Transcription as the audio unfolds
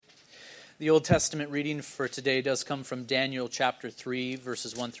The Old Testament reading for today does come from Daniel chapter 3,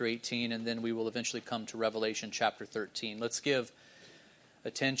 verses 1 through 18, and then we will eventually come to Revelation chapter 13. Let's give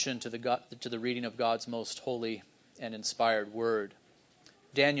attention to the reading of God's most holy and inspired word.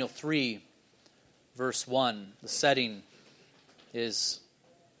 Daniel 3, verse 1, the setting is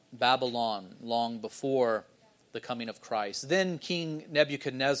Babylon, long before the coming of Christ. Then King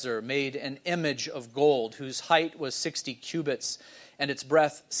Nebuchadnezzar made an image of gold whose height was 60 cubits and its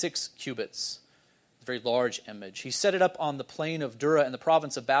breadth 6 cubits. A very large image. He set it up on the plain of Dura in the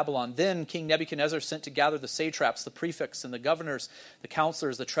province of Babylon. Then King Nebuchadnezzar sent to gather the satraps, the prefects, and the governors, the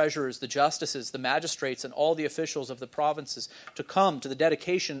counselors, the treasurers, the justices, the magistrates, and all the officials of the provinces to come to the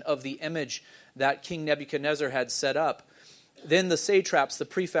dedication of the image that King Nebuchadnezzar had set up. Then the satraps, the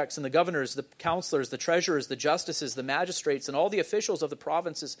prefects, and the governors, the counselors, the treasurers, the justices, the magistrates, and all the officials of the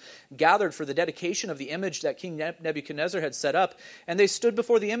provinces gathered for the dedication of the image that King Nebuchadnezzar had set up. And they stood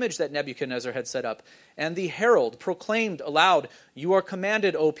before the image that Nebuchadnezzar had set up. And the herald proclaimed aloud, "You are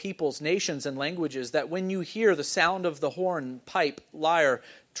commanded, O peoples, nations, and languages, that when you hear the sound of the horn, pipe, lyre,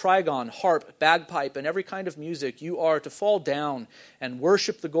 trigon, harp, bagpipe, and every kind of music, you are to fall down and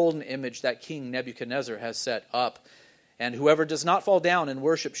worship the golden image that King Nebuchadnezzar has set up. And whoever does not fall down and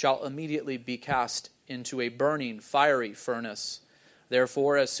worship shall immediately be cast into a burning, fiery furnace.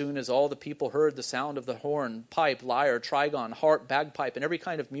 Therefore, as soon as all the people heard the sound of the horn, pipe, lyre, trigon, harp, bagpipe, and every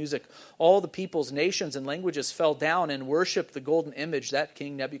kind of music, all the peoples, nations, and languages fell down and worshipped the golden image that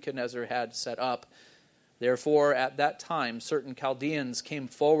King Nebuchadnezzar had set up. Therefore, at that time, certain Chaldeans came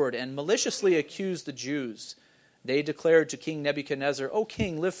forward and maliciously accused the Jews. They declared to King Nebuchadnezzar, "O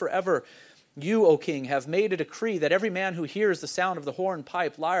king, live forever. You, O king, have made a decree that every man who hears the sound of the horn,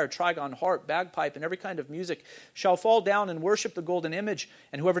 pipe, lyre, trigon, harp, bagpipe, and every kind of music shall fall down and worship the golden image,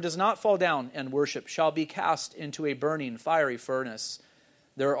 and whoever does not fall down and worship shall be cast into a burning, fiery furnace.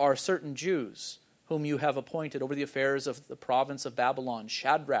 There are certain Jews whom you have appointed over the affairs of the province of Babylon,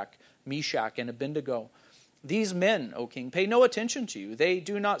 Shadrach, Meshach, and Abednego. These men, O king, pay no attention to you. They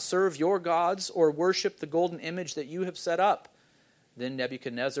do not serve your gods or worship the golden image that you have set up." Then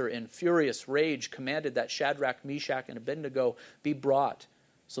Nebuchadnezzar, in furious rage, commanded that Shadrach, Meshach, and Abednego be brought.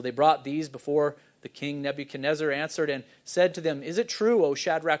 So they brought these before the king. Nebuchadnezzar answered and said to them, "Is it true, O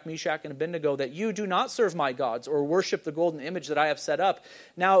Shadrach, Meshach, and Abednego, that you do not serve my gods or worship the golden image that I have set up?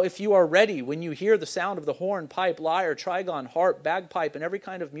 Now, if you are ready, when you hear the sound of the horn, pipe, lyre, trigon, harp, bagpipe, and every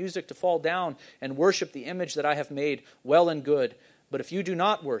kind of music, to fall down and worship the image that I have made, well and good. But if you do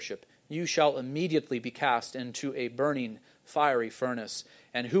not worship, you shall immediately be cast into a burning, fiery furnace.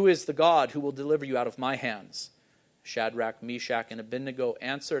 And who is the God who will deliver you out of my hands?" Shadrach, Meshach, and Abednego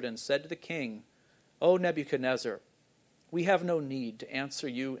answered and said to the king, "O Nebuchadnezzar, we have no need to answer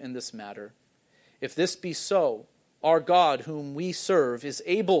you in this matter. If this be so, our God whom we serve is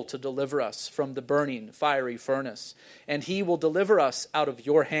able to deliver us from the burning, fiery furnace, and he will deliver us out of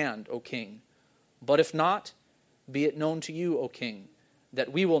your hand, O king. But if not, be it known to you, O king,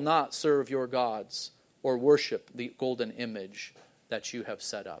 that we will not serve your gods or worship the golden image that you have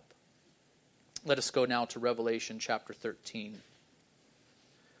set up." Let us go now to Revelation chapter 13.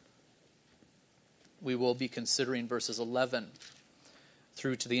 We will be considering verses 11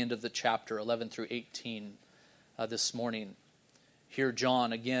 through to the end of the chapter, 11 through 18 this morning. Here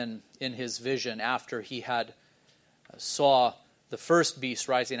John, again, in his vision, after he had saw the first beast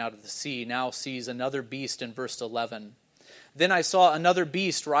rising out of the sea, now sees another beast in verse 11. "Then I saw another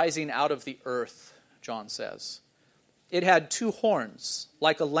beast rising out of the earth," John says. "It had 2 horns,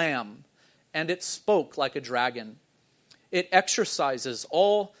 like a lamb, and it spoke like a dragon. It exercises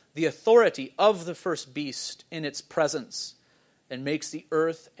all the authority of the first beast in its presence, and makes the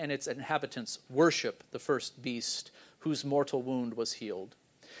earth and its inhabitants worship the first beast, whose mortal wound was healed.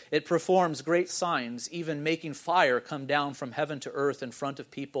 It performs great signs, even making fire come down from heaven to earth in front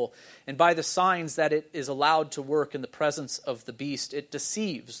of people. And by the signs that it is allowed to work in the presence of the beast, it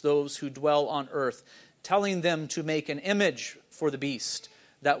deceives those who dwell on earth, telling them to make an image for the beast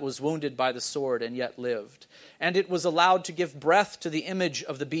that was wounded by the sword and yet lived. And it was allowed to give breath to the image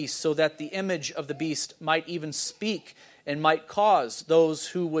of the beast, so that the image of the beast might even speak and might cause those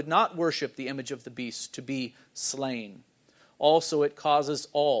who would not worship the image of the beast to be slain. Also it causes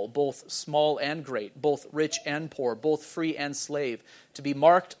all, both small and great, both rich and poor, both free and slave, to be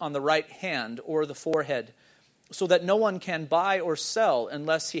marked on the right hand or the forehead, so that no one can buy or sell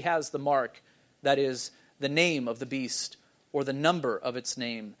unless he has the mark, that is, the name of the beast, or the number of its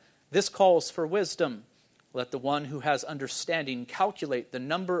name. This calls for wisdom. Let the one who has understanding calculate the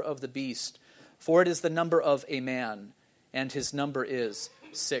number of the beast, for it is the number of a man, and his number is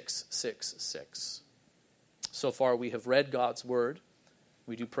 666. So far we have read God's word.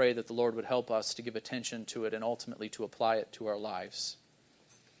 We do pray that the Lord would help us to give attention to it and ultimately to apply it to our lives.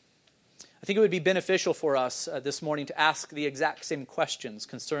 I think it would be beneficial for us this morning to ask the exact same questions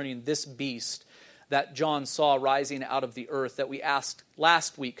concerning this beast that John saw rising out of the earth that we asked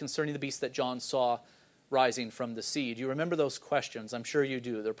last week concerning the beast that John saw rising from the sea. Do you remember those questions? I'm sure you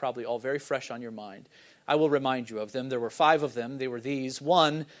do. They're probably all very fresh on your mind. I will remind you of them. There were 5 of them. They were these.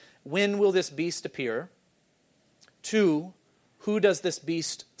 1, when will this beast appear? 2, who does this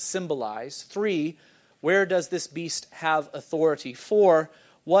beast symbolize? 3, where does this beast have authority? 4,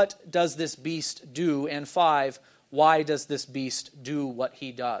 what does this beast do? And 5, why does this beast do what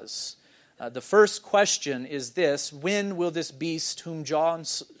he does? The first question is this: when will this beast whom John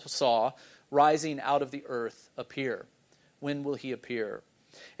saw rising out of the earth appear? When will he appear?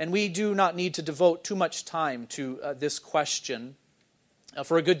 And we do not need to devote too much time to this question.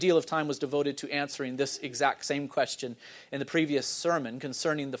 For a good deal of time was devoted to answering this exact same question in the previous sermon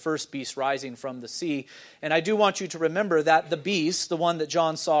concerning the first beast rising from the sea. And I do want you to remember that the beast, the one that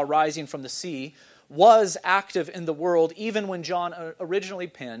John saw rising from the sea, was active in the world even when John originally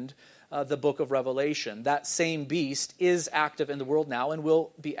penned the book of Revelation. That same beast is active in the world now and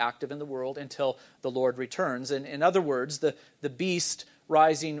will be active in the world until the Lord returns. And in other words, the beast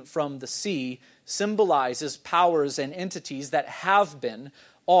rising from the sea symbolizes powers and entities that have been,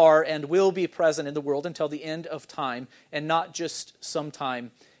 are, and will be present in the world until the end of time, and not just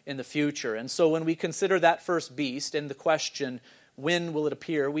sometime in the future. And so when we consider that first beast and the question, when will it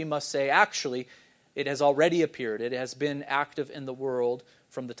appear, we must say, actually, it has already appeared. It has been active in the world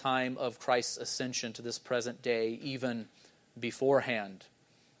from the time of Christ's ascension to this present day, even beforehand.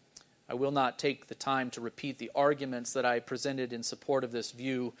 I will not take the time to repeat the arguments that I presented in support of this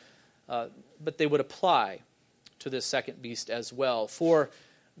view, but they would apply to this second beast as well. For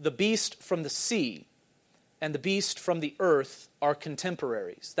the beast from the sea and the beast from the earth are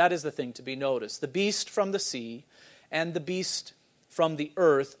contemporaries. That is the thing to be noticed. The beast from the sea and the beast from the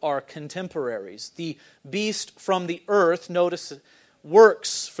earth are contemporaries. The beast from the earth, notice,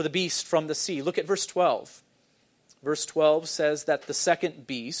 works for the beast from the sea. Look at verse 12. Verse 12 says that the second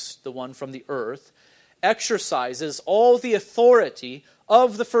beast, the one from the earth, exercises all the authority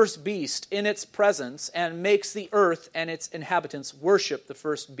of the first beast in its presence and makes the earth and its inhabitants worship the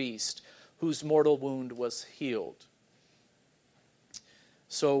first beast whose mortal wound was healed.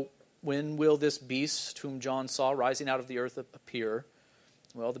 So, when will this beast whom John saw rising out of the earth appear?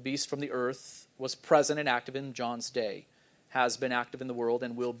 Well, the beast from the earth was present and active in John's day, has been active in the world,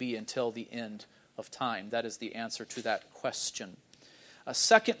 and will be until the end of time. That is the answer to that question.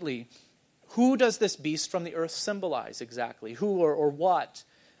 Secondly, who does this beast from the earth symbolize exactly? Who or what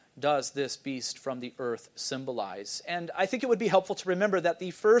does this beast from the earth symbolize? And I think it would be helpful to remember that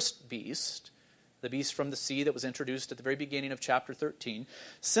the first beast, the beast from the sea that was introduced at the very beginning of chapter 13,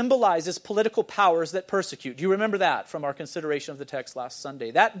 symbolizes political powers that persecute. Do you remember that from our consideration of the text last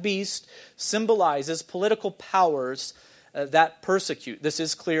Sunday? That beast symbolizes political powers that persecute. This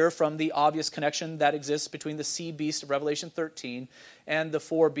is clear from the obvious connection that exists between the sea beast of Revelation 13 and the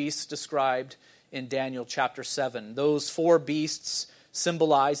 4 beasts described in Daniel chapter 7. Those 4 beasts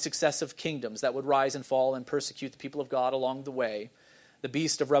symbolize successive kingdoms that would rise and fall and persecute the people of God along the way. The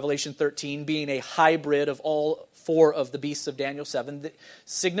beast of Revelation 13 being a hybrid of all 4 of the beasts of Daniel 7 that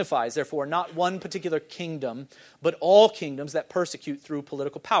signifies, therefore, not one particular kingdom, but all kingdoms that persecute through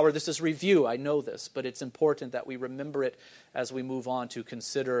political power. This is review, I know this, but it's important that we remember it as we move on to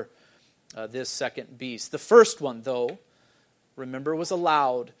consider this second beast. The first one, though, remember, was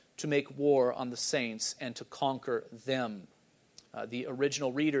allowed to make war on the saints and to conquer them. The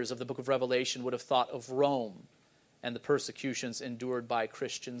original readers of the book of Revelation would have thought of Rome and the persecutions endured by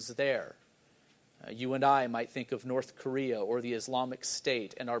Christians there. You and I might think of North Korea or the Islamic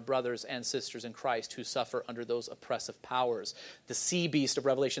State and our brothers and sisters in Christ who suffer under those oppressive powers. The sea beast of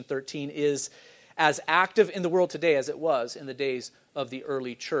Revelation 13 is as active in the world today as it was in the days of the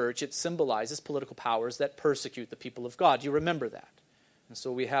early church. It symbolizes political powers that persecute the people of God. You remember that. And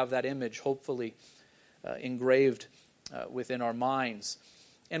so we have that image hopefully engraved within our minds.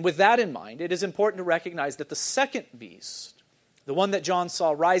 And with that in mind, it is important to recognize that the second beast, the one that John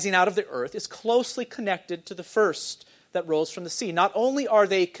saw rising out of the earth, is closely connected to the first that rose from the sea. Not only are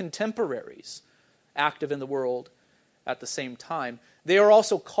they contemporaries, active in the world at the same time, they are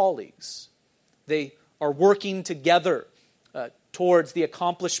also colleagues. They are working together towards the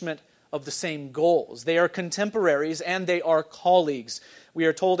accomplishment of the same goals. They are contemporaries and they are colleagues. We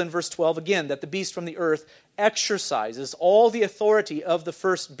are told in verse 12 again that the beast from the earth exercises all the authority of the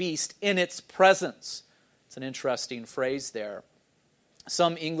first beast in its presence. It's an interesting phrase there.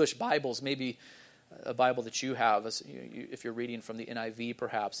 Some English Bibles maybe a Bible that you have, if you're reading from the NIV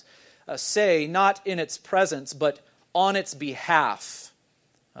perhaps, say, not in its presence, but on its behalf.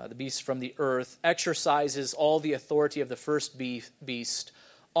 The beast from the earth exercises all the authority of the first beast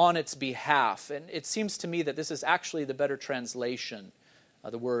on its behalf. And it seems to me that this is actually the better translation,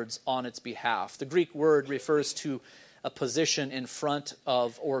 the words on its behalf. The Greek word refers to a position in front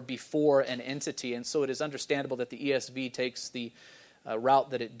of or before an entity, and so it is understandable that the ESV takes the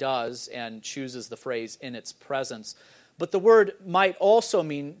route that it does and chooses the phrase in its presence. But the word might also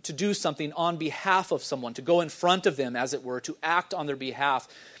mean to do something on behalf of someone, to go in front of them, as it were, to act on their behalf.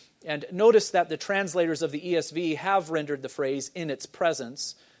 And notice that the translators of the ESV have rendered the phrase in its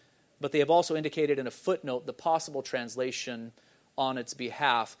presence, but they have also indicated in a footnote the possible translation on its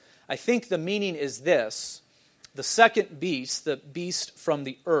behalf. I think the meaning is this: the second beast, the beast from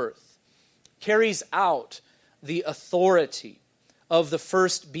the earth, carries out the authority of the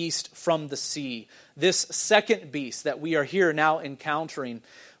first beast from the sea. This second beast that we are here now encountering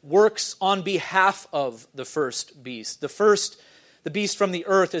works on behalf of the first beast. The beast from the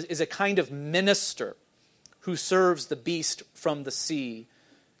earth is a kind of minister who serves the beast from the sea,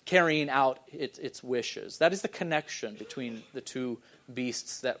 carrying out its wishes. That is the connection between the two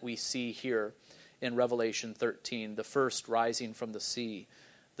beasts that we see here in Revelation 13, the first rising from the sea,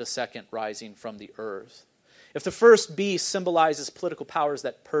 the second rising from the earth. If the first beast symbolizes political powers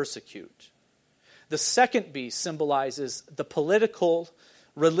that persecute, the second beast symbolizes the political,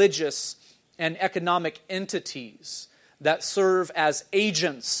 religious, and economic entities that serve as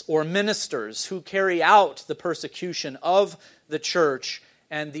agents or ministers who carry out the persecution of the church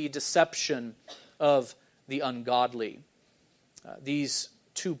and the deception of the ungodly. These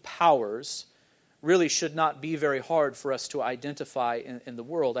two powers really should not be very hard for us to identify in the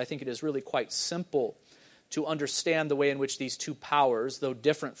world. I think it is really quite simple to understand the way in which these two powers, though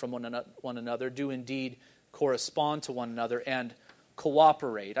different from one another, do indeed correspond to one another and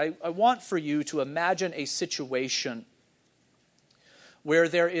cooperate. I want for you to imagine a situation where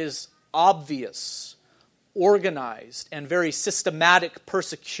there is obvious, organized, and very systematic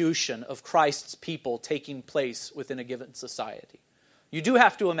persecution of Christ's people taking place within a given society. You do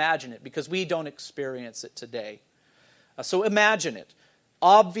have to imagine it because we don't experience it today. So imagine it.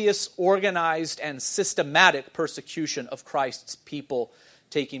 Obvious, organized, and systematic persecution of Christ's people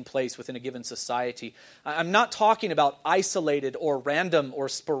taking place within a given society. I'm not talking about isolated or random or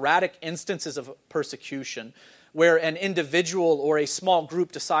sporadic instances of persecution where an individual or a small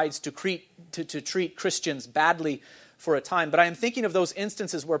group decides to treat Christians badly for a time, but I am thinking of those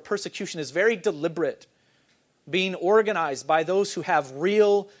instances where persecution is very deliberate, being organized by those who have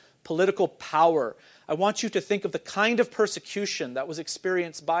real political power. I want you to think of the kind of persecution that was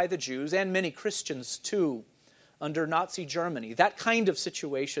experienced by the Jews, and many Christians too, under Nazi Germany. That kind of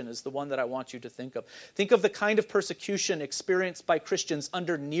situation is the one that I want you to think of. Think of the kind of persecution experienced by Christians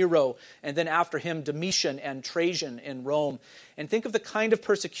under Nero, and then after him Domitian and Trajan in Rome. And think of the kind of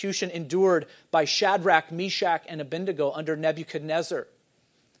persecution endured by Shadrach, Meshach, and Abednego under Nebuchadnezzar.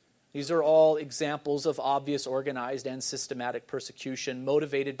 These are all examples of obvious, organized, and systematic persecution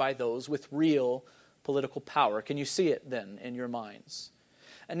motivated by those with real political power. Can you see it then in your minds?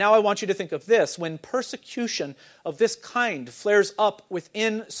 And now I want you to think of this. When persecution of this kind flares up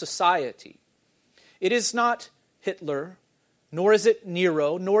within society, it is not Hitler, nor is it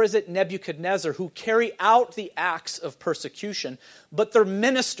Nero, nor is it Nebuchadnezzar who carry out the acts of persecution, but their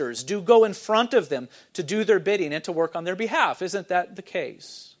ministers do go in front of them to do their bidding and to work on their behalf. Isn't that the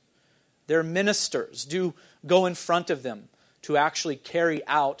case? Their ministers do go in front of them to actually carry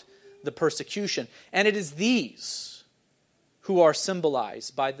out the persecution. And it is these who are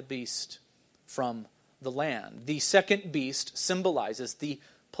symbolized by the beast from the land. The second beast symbolizes the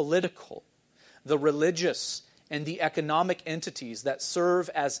political, the religious, and the economic entities that serve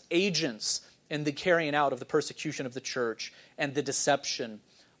as agents in the carrying out of the persecution of the church and the deception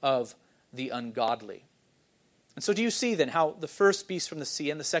of the ungodly. And so do you see then how the first beast from the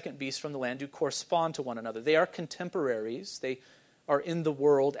sea and the second beast from the land do correspond to one another? They are contemporaries. They are in the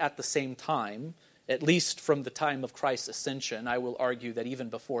world at the same time, at least from the time of Christ's ascension. I will argue that even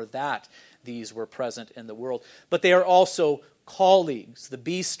before that, these were present in the world. But they are also colleagues. The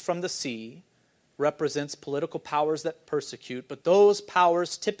beast from the sea represents political powers that persecute, but those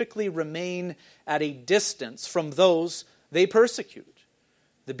powers typically remain at a distance from those they persecute.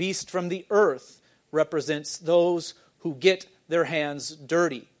 The beast from the earth represents those who get their hands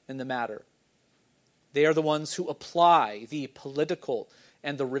dirty in the matter. They are the ones who apply the political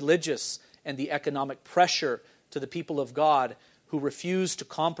and the religious and the economic pressure to the people of God who refuse to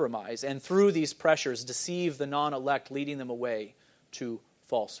compromise, and through these pressures deceive the non-elect, leading them away to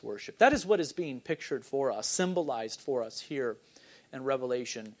false worship. That is what is being pictured for us, symbolized for us here in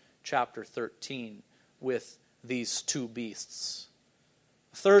Revelation chapter 13 with these two beasts.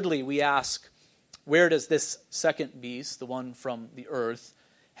 Thirdly, we ask, where does this second beast, the one from the earth,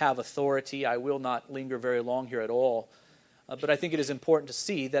 have authority? I will not linger very long here at all, but I think it is important to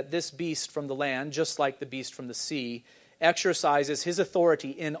see that this beast from the land, just like the beast from the sea, exercises his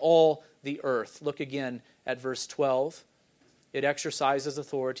authority in all the earth. Look again at verse 12. It exercises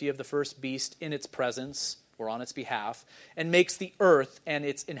authority of the first beast in its presence, or on its behalf, and makes the earth and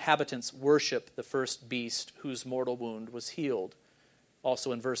its inhabitants worship the first beast whose mortal wound was healed.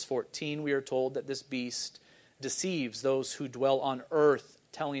 Also in verse 14, we are told that this beast deceives those who dwell on earth,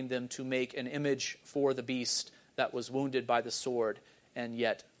 telling them to make an image for the beast that was wounded by the sword and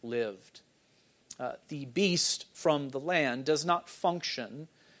yet lived. The beast from the land does not function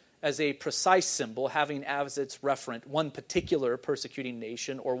as a precise symbol, having as its referent one particular persecuting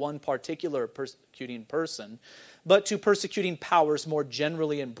nation or one particular persecuting person, but to persecuting powers more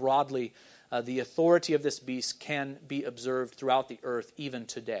generally and broadly. The authority of this beast can be observed throughout the earth even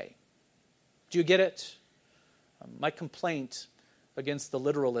today. Do you get it? My complaint against the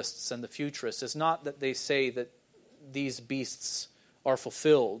literalists and the futurists is not that they say that these beasts are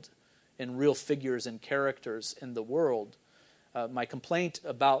fulfilled in real figures and characters in the world. My complaint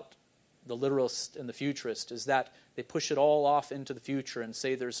about the literalist and the futurist is that they push it all off into the future and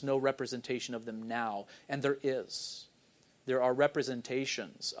say there's no representation of them now. And there is. There are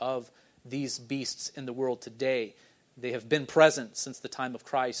representations of these beasts in the world today. They have been present since the time of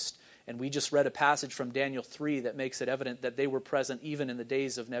Christ. And we just read a passage from Daniel 3 that makes it evident that they were present even in the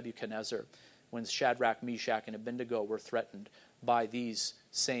days of Nebuchadnezzar, when Shadrach, Meshach, and Abednego were threatened by these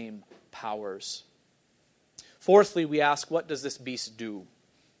same powers. Fourthly, we ask, what does this beast do?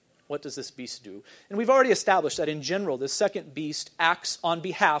 What does this beast do? And we've already established that in general, this second beast acts on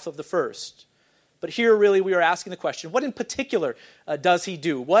behalf of the first. But here really we are asking the question, what in particular does he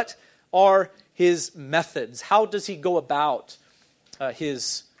do? What are his methods? How does he go about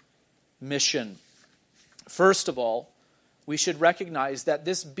his mission? First of all, we should recognize that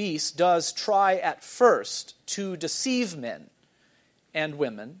this beast does try at first to deceive men and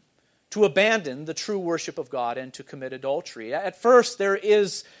women, to abandon the true worship of God and to commit adultery. At first, there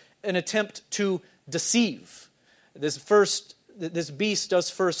is an attempt to deceive. This beast does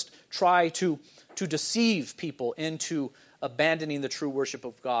first try to deceive people into abandoning the true worship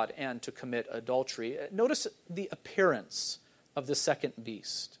of God and to commit adultery. Notice the appearance of the second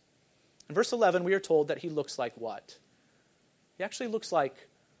beast. In verse 11, we are told that he looks like what? He actually looks like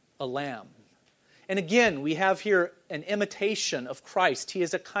a lamb. And again, we have here an imitation of Christ. He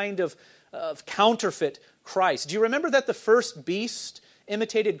is a kind of counterfeit Christ. Do you remember that the first beast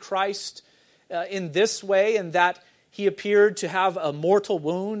imitated Christ in this way, and that he appeared to have a mortal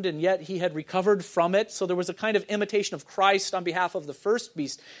wound, and yet he had recovered from it? So there was a kind of imitation of Christ on behalf of the first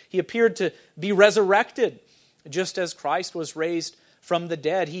beast. He appeared to be resurrected, just as Christ was raised from the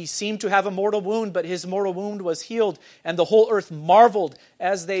dead. He seemed to have a mortal wound, but his mortal wound was healed, and the whole earth marveled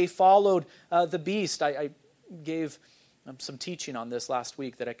as they followed the beast. I gave some teaching on this last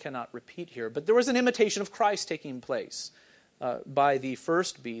week that I cannot repeat here, but there was an imitation of Christ taking place by the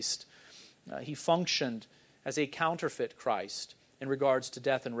first beast. He functioned as a counterfeit Christ in regards to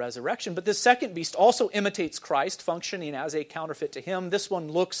death and resurrection. But this second beast also imitates Christ, functioning as a counterfeit to him. This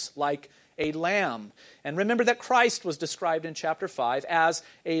one looks like a lamb. And remember that Christ was described in chapter 5 as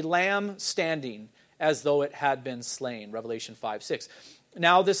a lamb standing as though it had been slain, Revelation 5:6.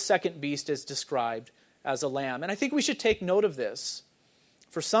 Now this second beast is described as a lamb. And I think we should take note of this,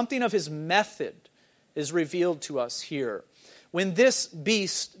 for something of his method is revealed to us here. When this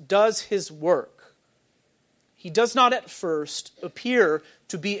beast does his work, he does not at first appear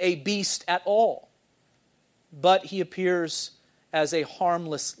to be a beast at all, but he appears as a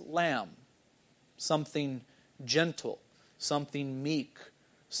harmless lamb, something gentle, something meek,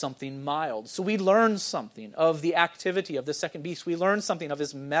 something mild. So we learn something of the activity of the second beast. We learn something of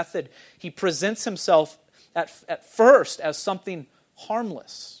his method. He presents himself at first as something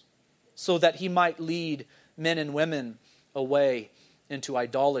harmless, so that he might lead men and women away into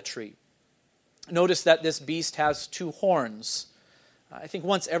idolatry. Notice that this beast has two horns. I think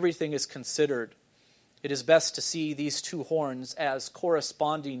once everything is considered, it is best to see these two horns as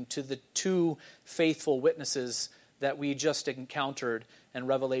corresponding to the two faithful witnesses that we just encountered in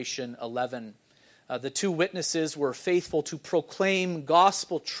Revelation 11. The two witnesses were faithful to proclaim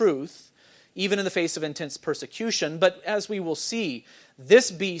gospel truth, even in the face of intense persecution. But as we will see,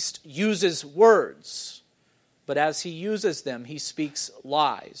 this beast uses words. But as he uses them, he speaks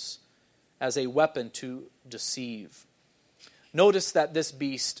lies as a weapon to deceive. Notice that this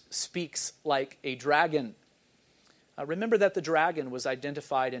beast speaks like a dragon. Remember that the dragon was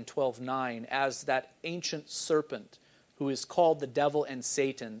identified in 12:9 as that ancient serpent who is called the devil and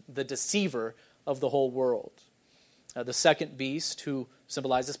Satan, the deceiver of the whole world. The second beast, who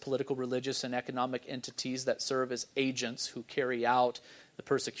symbolizes political, religious, and economic entities that serve as agents who carry out the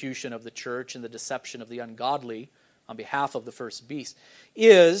persecution of the church and the deception of the ungodly on behalf of the first beast,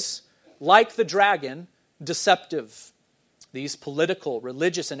 is, like the dragon, deceptive. These political,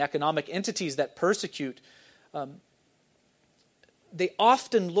 religious, and economic entities that persecute, they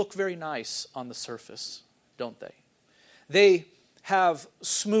often look very nice on the surface, don't they? They have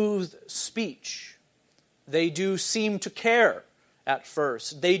smooth speech. They do seem to care at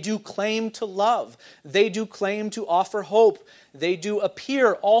first. They do claim to love. They do claim to offer hope. They do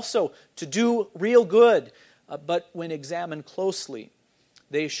appear also to do real good. But when examined closely,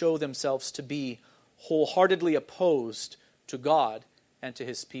 they show themselves to be wholeheartedly opposed to God and to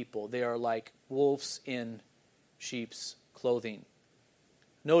His people. They are like wolves in sheep's clothing.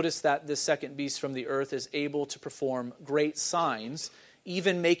 Notice that this second beast from the earth is able to perform great signs,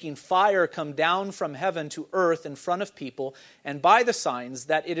 even making fire come down from heaven to earth in front of people, and by the signs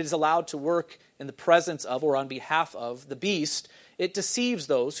that it is allowed to work in the presence of or on behalf of the beast, it deceives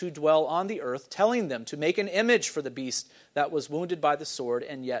those who dwell on the earth, telling them to make an image for the beast that was wounded by the sword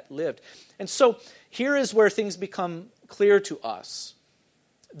and yet lived. And so here is where things become clear to us,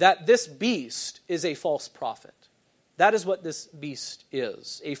 that this beast is a false prophet. That is what this beast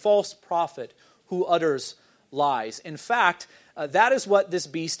is, a false prophet who utters lies. In fact, that is what this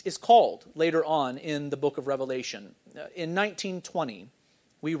beast is called later on in the book of Revelation. In 19:20,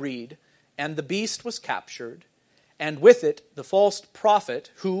 we read, "And the beast was captured, and with it the false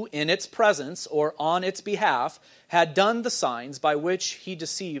prophet who in its presence or on its behalf had done the signs by which he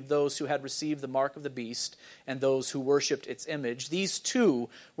deceived those who had received the mark of the beast and those who worshipped its image. These two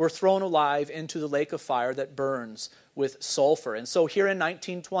were thrown alive into the lake of fire that burns with sulfur." And so here in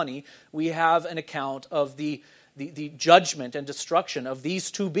 1920, we have an account of the judgment and destruction of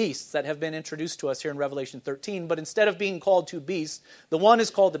these two beasts that have been introduced to us here in Revelation 13. But instead of being called two beasts, the one is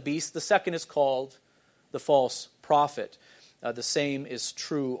called the beast, the second is called the false prophet. The same is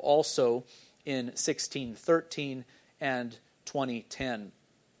true also in 16:13 and 20:10.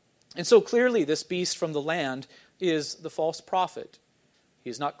 And so clearly this beast from the land is the false prophet. He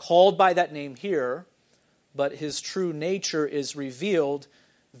is not called by that name here, but his true nature is revealed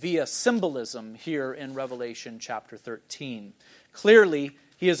via symbolism here in Revelation chapter 13. Clearly,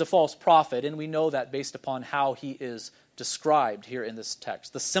 he is a false prophet, and we know that based upon how he is described here in this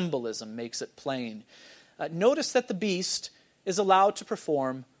text. The symbolism makes it plain. Notice that the beast is allowed to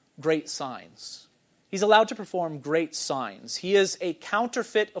perform great signs. He's allowed to perform great signs. He is a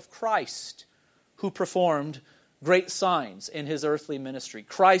counterfeit of Christ who performed great signs in his earthly ministry.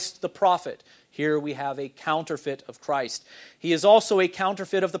 Christ the prophet. Here we have a counterfeit of Christ. He is also a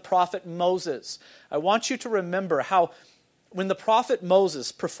counterfeit of the prophet Moses. I want you to remember how when the prophet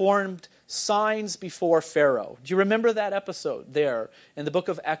Moses performed signs before Pharaoh, do you remember that episode there in the book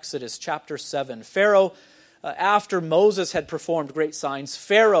of Exodus chapter 7? Pharaoh, after Moses had performed great signs,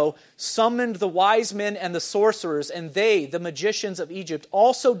 Pharaoh summoned the wise men and the sorcerers, and they, the magicians of Egypt,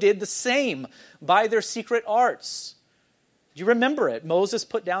 also did the same by their secret arts. Do you remember it? Moses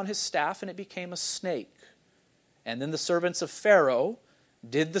put down his staff and it became a snake. And then the servants of Pharaoh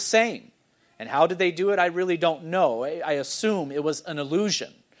did the same. And how did they do it? I really don't know. I assume it was an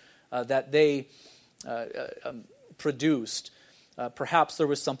illusion that they produced. Perhaps there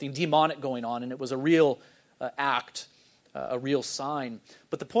was something demonic going on and it was a real act, a real sign.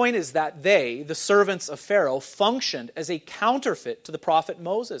 But the point is that they, the servants of Pharaoh, functioned as a counterfeit to the prophet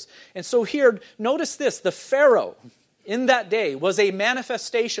Moses. And so here, notice this, the Pharaoh in that day was a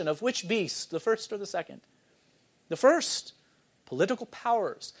manifestation of which beast? The first or the second? The first. Political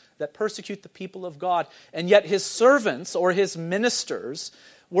powers that persecute the people of God. And yet his servants or his ministers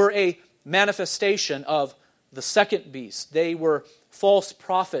were a manifestation of the second beast. They were false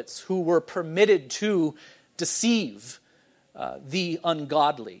prophets who were permitted to deceive the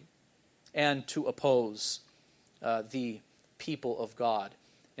ungodly and to oppose the people of God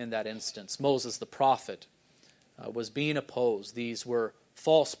in that instance. Moses the prophet was being opposed. These were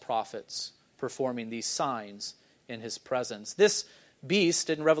false prophets performing these signs in his presence. This beast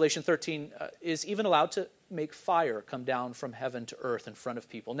in Revelation 13 is even allowed to make fire come down from heaven to earth in front of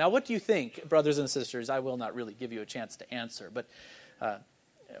people. Now, what do you think, brothers and sisters? I will not really give you a chance to answer, but I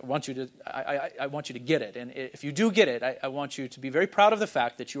want you to get it. And if you do get it, I want you to be very proud of the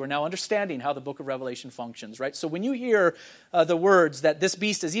fact that you are now understanding how the book of Revelation functions, right? So when you hear the words that this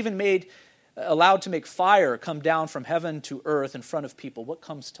beast is even made allowed to make fire come down from heaven to earth in front of people, what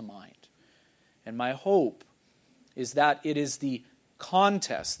comes to mind? And my hope is that it is the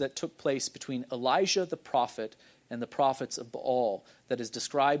contest that took place between Elijah the prophet and the prophets of Baal that is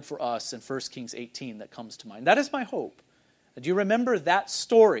described for us in 1 Kings 18 that comes to mind. That is my hope. Do you remember that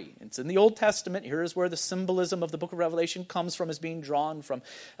story? It's in the Old Testament. Here is where the symbolism of the book of Revelation comes from, is being drawn from.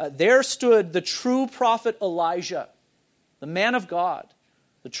 There stood the true prophet Elijah, the man of God,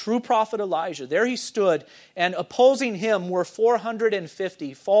 the true prophet Elijah. There he stood, and opposing him were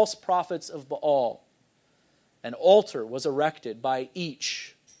 450 false prophets of Baal. An altar was erected by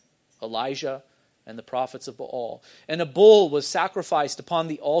each, Elijah and the prophets of Baal. And a bull was sacrificed upon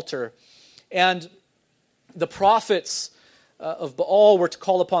the altar. And the prophets of Baal were to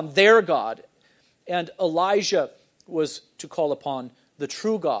call upon their God. And Elijah was to call upon the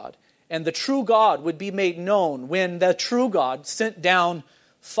true God. And the true God would be made known when the true God sent down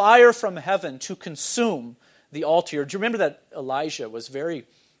fire from heaven to consume the altar. Do you remember that Elijah was very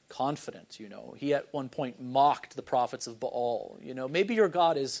confident? He at one point mocked the prophets of Baal. Maybe your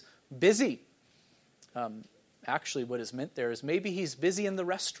God is busy. Actually, what is meant there is maybe he's busy in the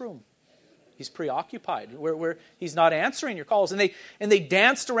restroom. He's preoccupied, where he's not answering your calls. And they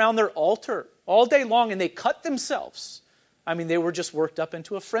danced around their altar all day long, and they cut themselves. I mean, they were just worked up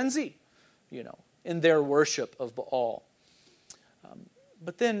into a frenzy, in their worship of Baal.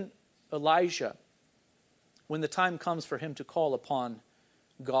 But then Elijah, when the time comes for him to call upon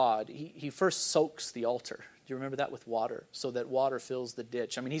God, he first soaks the altar. Do you remember that, with water, so that water fills the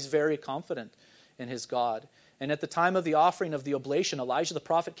ditch? I mean, he's very confident in his God. And at the time of the offering of the oblation, Elijah the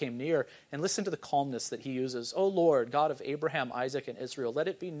prophet came near, and listen to the calmness that he uses. O Lord, God of Abraham, Isaac, and Israel, let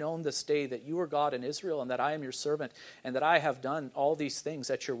it be known this day that you are God in Israel, and that I am your servant, and that I have done all these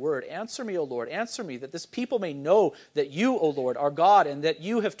things at your word. Answer me, O Lord, answer me, that this people may know that you, O Lord, are God, and that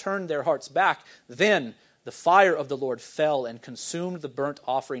you have turned their hearts back. Then the fire of the Lord fell and consumed the burnt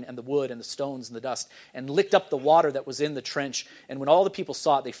offering and the wood and the stones and the dust, and licked up the water that was in the trench. And when all the people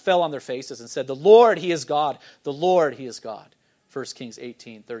saw it, they fell on their faces and said, "The Lord, He is God. The Lord, He is God." 1 Kings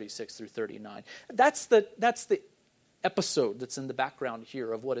 18, 36 through 39. That's the episode that's in the background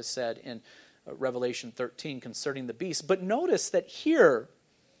here of what is said in Revelation 13 concerning the beast. But notice that here,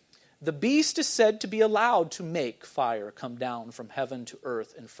 the beast is said to be allowed to make fire come down from heaven to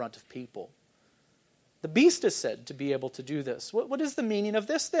earth in front of people. The beast is said to be able to do this. What is the meaning of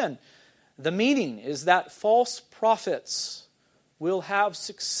this then? The meaning is that false prophets will have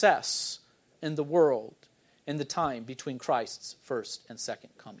success in the world in the time between Christ's first and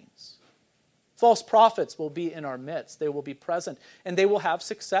second comings. False prophets will be in our midst. They will be present, and they will have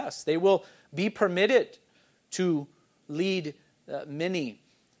success. They will be permitted to lead many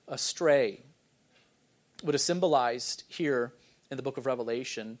astray. What is symbolized here in the book of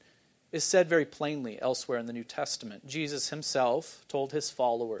Revelation is said very plainly elsewhere in the New Testament. Jesus himself told his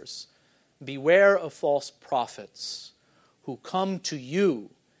followers, "Beware of false prophets who come to you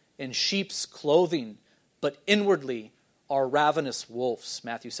in sheep's clothing, but inwardly are ravenous wolves."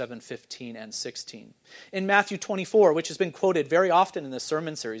 Matthew 7:15 and 16. In Matthew 24, which has been quoted very often in this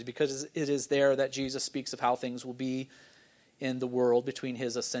sermon series because it is there that Jesus speaks of how things will be in the world between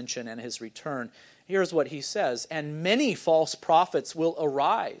his ascension and his return. Here's what he says, "And many false prophets will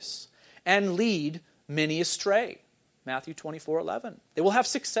arise and lead many astray." Matthew 24:11. They will have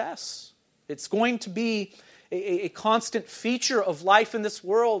success. It's going to be a constant feature of life in this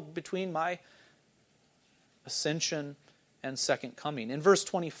world between my ascension and second coming. In verse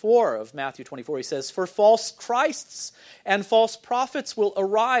 24 of Matthew 24, he says, "For false Christs and false prophets will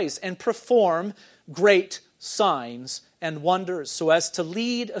arise and perform great signs and wonders, so as to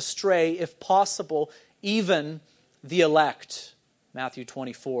lead astray, if possible, even the elect." Matthew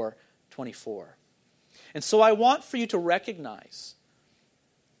 24:24. And so I want for you to recognize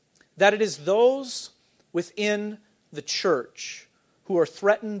that it is those within the church who are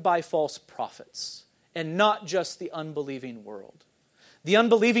threatened by false prophets, and not just the unbelieving world. The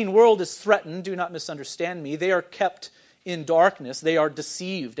unbelieving world is threatened, do not misunderstand me. They are kept in darkness. They are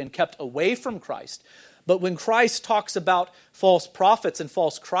deceived and kept away from Christ. But when Christ talks about false prophets and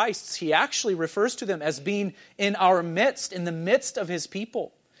false Christs, he actually refers to them as being in our midst, in the midst of his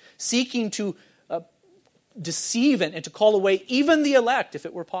people, seeking to deceive and to call away even the elect, if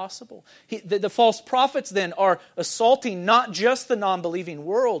it were possible. The false prophets then are assaulting not just the non-believing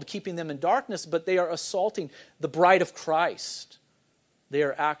world, keeping them in darkness, but they are assaulting the bride of Christ. They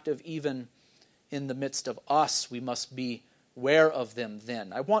are active even in the midst of us. We must be aware of them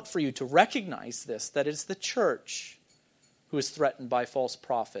then. I want for you to recognize this, that it's the church who is threatened by false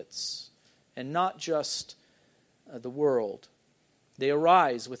prophets, and not just the world. They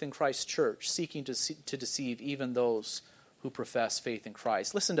arise within Christ's church, seeking to deceive even those who profess faith in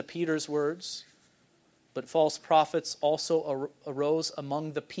Christ. Listen to Peter's words. But false prophets also arose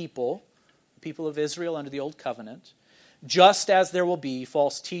among the people of Israel under the Old Covenant, just as there will be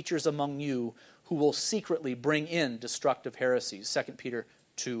false teachers among you who will secretly bring in destructive heresies. 2 Peter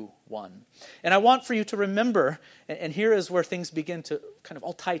 2:1. And I want for you to remember, and here is where things begin to kind of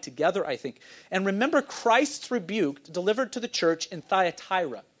all tie together, I think. And remember Christ's rebuke delivered to the church in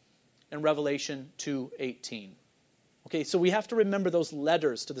Thyatira in Revelation 2:18. Okay, so we have to remember those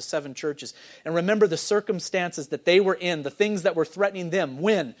letters to the 7 churches and remember the circumstances that they were in, the things that were threatening them.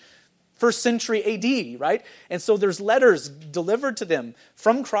 When? 1st century AD, right? And so there's letters delivered to them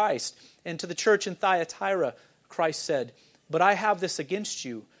from Christ and to the church in Thyatira. Christ said, "But I have this against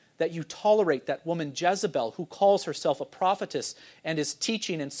you, that you tolerate that woman Jezebel, who calls herself a prophetess and is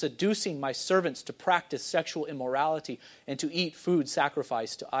teaching and seducing my servants to practice sexual immorality and to eat food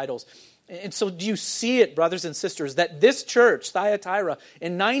sacrificed to idols." And so do you see it, brothers and sisters, that this church, Thyatira,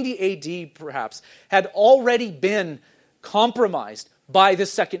 in 90 AD perhaps, had already been compromised by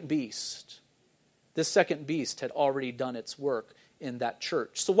this second beast. This second beast had already done its work in that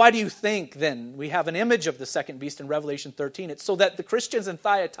church. So why do you think then we have an image of the second beast in Revelation 13? It's so that the Christians in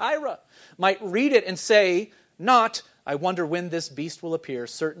Thyatira might read it and say, not, I wonder when this beast will appear.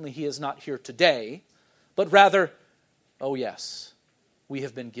 Certainly he is not here today. But rather, oh yes, we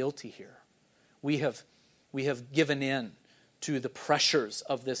have been guilty here. We have given in to the pressures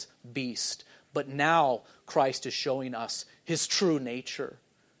of this beast. But now Christ is showing us his true nature.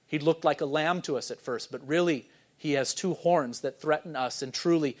 He looked like a lamb to us at first, but really he has 2 horns that threaten us, and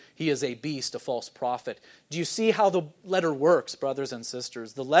truly he is a beast, a false prophet. Do you see how the letter works, brothers and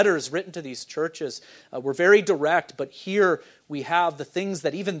sisters? The letters written to these churches were very direct, but here we have the things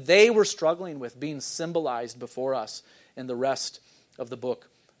that even they were struggling with being symbolized before us in the rest of the book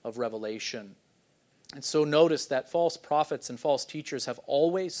of Revelation. And so notice that false prophets and false teachers have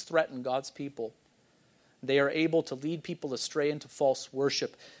always threatened God's people. They are able to lead people astray into false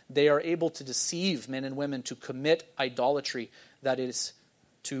worship. They are able to deceive men and women to commit idolatry, that is,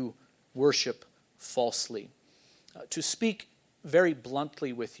 to worship falsely. To speak very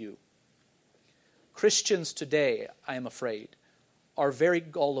bluntly with you, Christians today, I am afraid, are very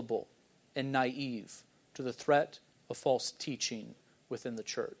gullible and naive to the threat of false teaching within the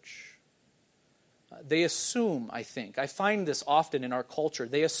church. They assume, I think, I find this often in our culture,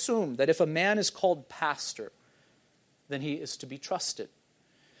 they assume that if a man is called pastor, then he is to be trusted.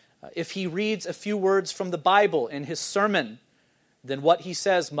 If he reads a few words from the Bible in his sermon, then what he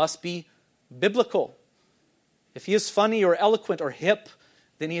says must be biblical. If he is funny or eloquent or hip,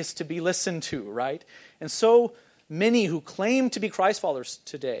 then he is to be listened to, right? And so many who claim to be Christ followers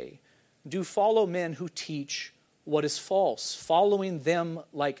today do follow men who teach what is false, following them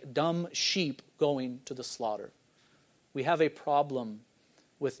like dumb sheep going to the slaughter. We have a problem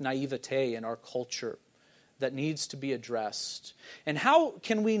with naivete in our culture that needs to be addressed. And how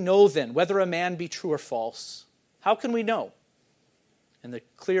can we know then whether a man be true or false? How can we know? And the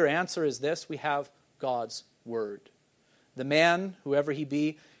clear answer is this: we have God's word. The man, whoever he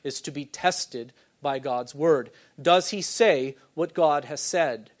be, is to be tested by God's word. Does he say what God has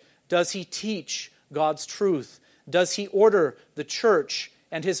said? Does he teach God's truth? Does he order the church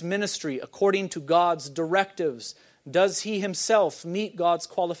and his ministry according to God's directives? Does he himself meet God's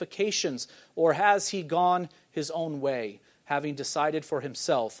qualifications, or has he gone his own way, having decided for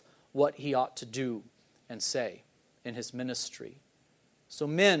himself what he ought to do and say in his ministry? So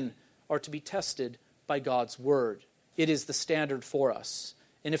men are to be tested by God's word. It is the standard for us.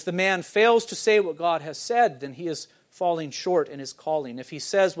 And if the man fails to say what God has said, then he is falling short in his calling. If he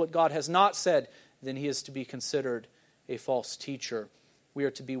says what God has not said, then he is to be considered a false teacher. We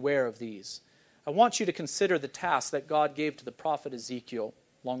are to beware of these. I want you to consider the task that God gave to the prophet Ezekiel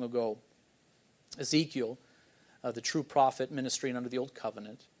long ago. Ezekiel, the true prophet ministering under the Old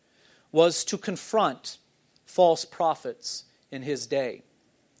Covenant, was to confront false prophets in his day.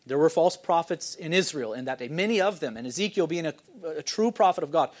 There were false prophets in Israel in that day, many of them, and Ezekiel, being a true prophet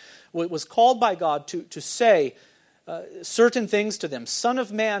of God, was called by God to say certain things to them. Son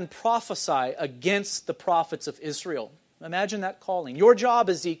of man, prophesy against the prophets of Israel. Imagine that calling. Your job,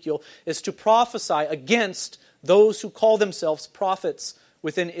 Ezekiel, is to prophesy against those who call themselves prophets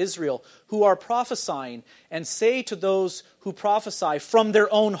within Israel, who are prophesying, and say to those who prophesy from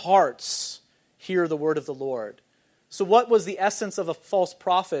their own hearts, hear the word of the Lord. So what was the essence of a false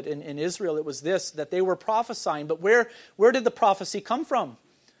prophet in Israel? It was this, that they were prophesying, but where did the prophecy come from?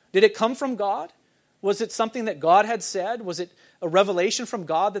 Did it come from God? Was it something that God had said? Was it a revelation from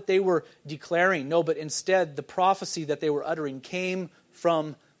God that they were declaring. No, but instead the prophecy that they were uttering came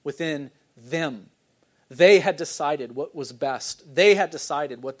from within them. They had decided what was best. They had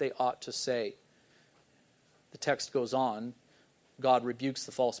decided what they ought to say. The text goes on. God rebukes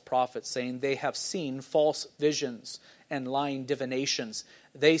the false prophets, saying, they have seen false visions and lying divinations.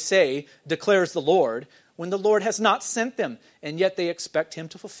 They say, declares the Lord, when the Lord has not sent them, and yet they expect him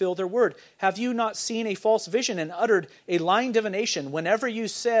to fulfill their word. Have you not seen a false vision and uttered a lying divination whenever you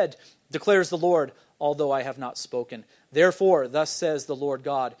said, declares the Lord, although I have not spoken? Therefore, thus says the Lord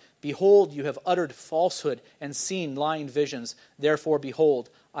God, behold, you have uttered falsehood and seen lying visions. Therefore, behold,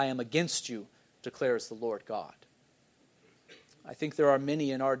 I am against you, declares the Lord God. I think there are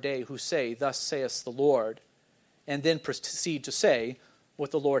many in our day who say, thus saith the Lord, and then proceed to say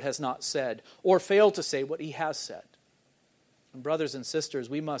what the Lord has not said, or fail to say what he has said. And brothers and sisters,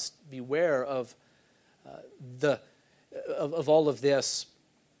 we must beware of all of this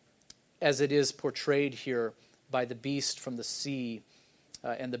as it is portrayed here by the beast from the sea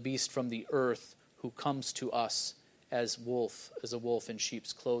and the beast from the earth who comes to us as a wolf in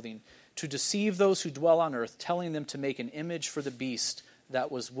sheep's clothing, to deceive those who dwell on earth, telling them to make an image for the beast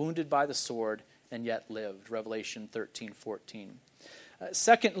that was wounded by the sword and yet lived. Revelation 13:14.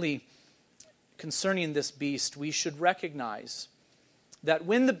 Secondly, concerning this beast, we should recognize that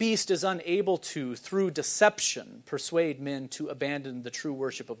when the beast is unable to, through deception, persuade men to abandon the true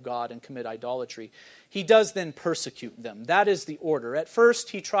worship of God and commit idolatry, he does then persecute them. That is the order. At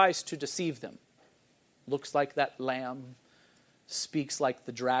first, he tries to deceive them. Looks like that lamb, speaks like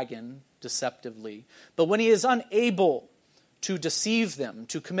the dragon deceptively. But when he is unable to deceive them,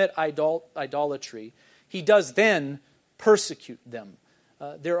 to commit idolatry, he does then persecute them.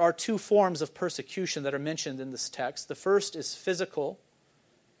 There are two forms of persecution that are mentioned in this text. The first is physical,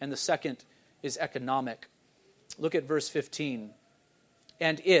 and the second is economic. Look at verse 15.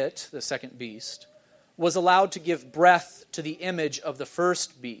 And it, the second beast, was allowed to give breath to the image of the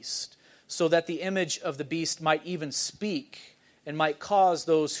first beast, so that the image of the beast might even speak and might cause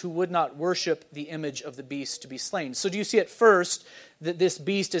those who would not worship the image of the beast to be slain. So do you see at first that this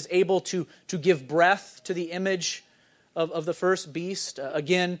beast is able to give breath to the image of the first beast?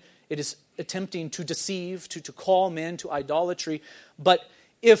 Again, it is attempting to deceive, to call men to idolatry. But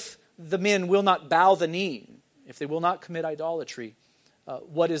if the men will not bow the knee, if they will not commit idolatry,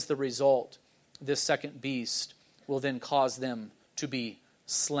 what is the result? This second beast will then cause them to be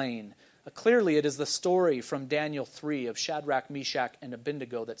slain. Clearly, it is the story from Daniel 3 of Shadrach, Meshach, and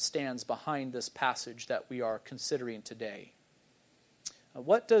Abednego that stands behind this passage that we are considering today.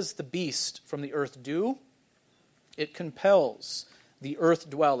 What does the beast from the earth do? It compels the earth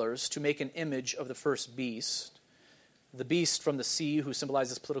dwellers to make an image of the first beast, the beast from the sea who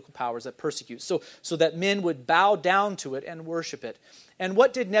symbolizes political powers that persecute, so that men would bow down to it and worship it. And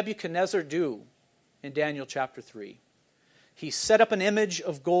what did Nebuchadnezzar do in Daniel chapter 3? He set up an image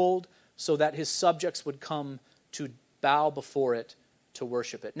of gold so that his subjects would come to bow before it, to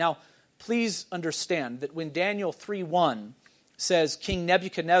worship it. Now, please understand that when Daniel 3:1 says King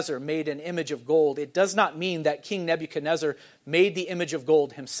Nebuchadnezzar made an image of gold, it does not mean that King Nebuchadnezzar made the image of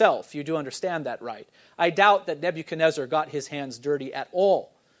gold himself. You do understand that, right? I doubt that Nebuchadnezzar got his hands dirty at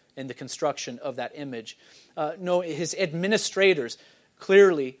all in the construction of that image. No, his administrators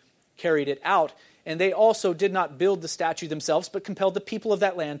clearly carried it out. And they also did not build the statue themselves, but compelled the people of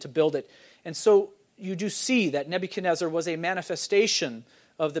that land to build it. And so you do see that Nebuchadnezzar was a manifestation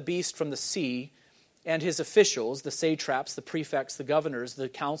of the beast from the sea, and his officials, the satraps, the prefects, the governors, the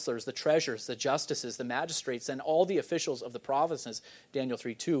counselors, the treasurers, the justices, the magistrates, and all the officials of the provinces, Daniel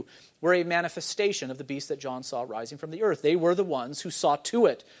 3:2, were a manifestation of the beast that John saw rising from the earth. They were the ones who saw to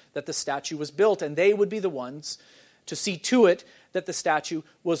it that the statue was built, and they would be the ones to see to it that the statue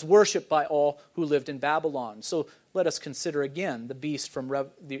was worshipped by all who lived in Babylon. So let us consider again the beast from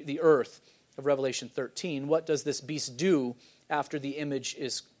the earth of Revelation 13. What does this beast do after the image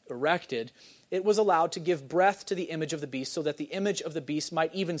is erected? It was allowed to give breath to the image of the beast so that the image of the beast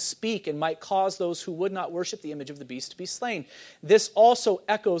might even speak and might cause those who would not worship the image of the beast to be slain. This also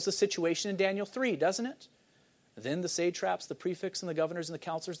echoes the situation in Daniel 3, doesn't it? Then the satraps, the prefects, and the governors, and the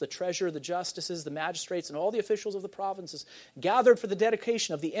counselors, the treasurer, the justices, the magistrates, and all the officials of the provinces gathered for the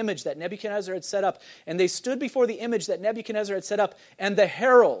dedication of the image that Nebuchadnezzar had set up. And they stood before the image that Nebuchadnezzar had set up. And the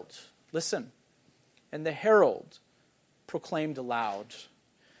herald, listen, and the herald proclaimed aloud,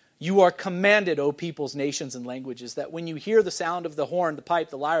 "You are commanded, O peoples, nations, and languages, that when you hear the sound of the horn, the pipe,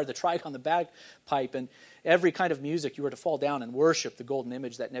 the lyre, the trigon, the bagpipe, and every kind of music, you are to fall down and worship the golden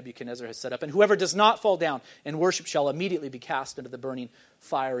image that Nebuchadnezzar has set up. And whoever does not fall down and worship shall immediately be cast into the burning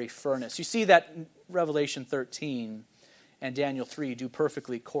fiery furnace." You see that in Revelation 13. and Daniel 3 do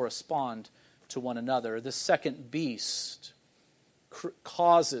perfectly correspond to one another. The second beast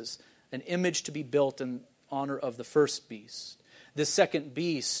causes an image to be built in honor of the first beast. The second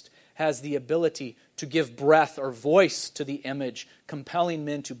beast has the ability to give breath or voice to the image, compelling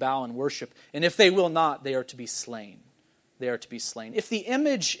men to bow and worship. And if they will not, they are to be slain. They are to be slain. If the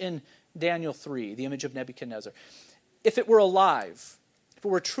image in Daniel 3, the image of Nebuchadnezzar, if it were alive, if it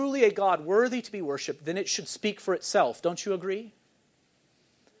were truly a God worthy to be worshipped, then it should speak for itself. Don't you agree?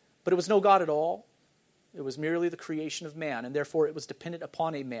 But it was no God at all. It was merely the creation of man, and therefore it was dependent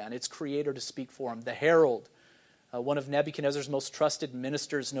upon a man, its creator, to speak for him. The herald, one of Nebuchadnezzar's most trusted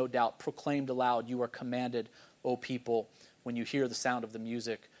ministers, no doubt, proclaimed aloud, "You are commanded, O people, when you hear the sound of the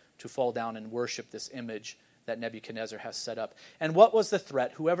music, to fall down and worship this image that Nebuchadnezzar has set up." And what was the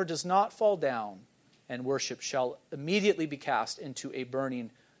threat? Whoever does not fall down and worship shall immediately be cast into a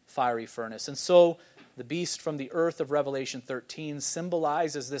burning fiery furnace. And so the beast from the earth of Revelation 13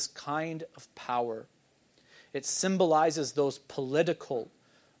 symbolizes this kind of power. It symbolizes those political,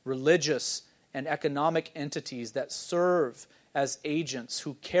 religious, and economic entities that serve as agents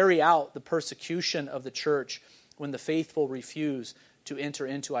who carry out the persecution of the church when the faithful refuse to enter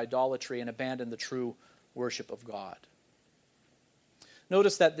into idolatry and abandon the true worship of God.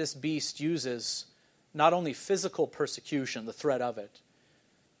 Notice that this beast uses not only physical persecution, the threat of it,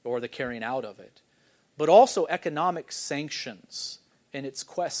 or the carrying out of it, but also economic sanctions in its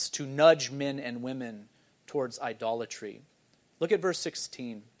quest to nudge men and women towards idolatry. Look at verse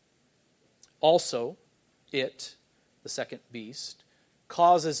 16. Also, it, the second beast,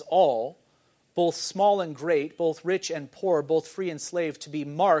 causes all, both small and great, both rich and poor, both free and slave, to be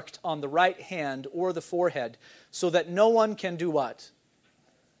marked on the right hand or the forehead, so that no one can do what?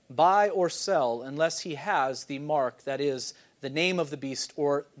 Buy or sell unless he has the mark, that is, the name of the beast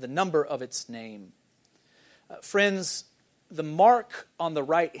or the number of its name. Friends, the mark on the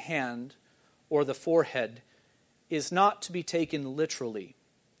right hand or the forehead is not to be taken literally.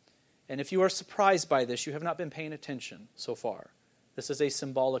 And if you are surprised by this, you have not been paying attention so far. This is a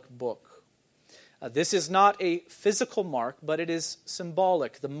symbolic book. This is not a physical mark, but it is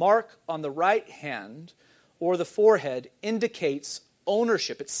symbolic. The mark on the right hand or the forehead indicates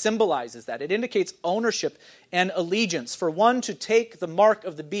ownership. It symbolizes that. It indicates ownership and allegiance. For one to take the mark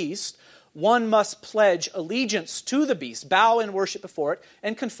of the beast, one must pledge allegiance to the beast, bow and worship before it,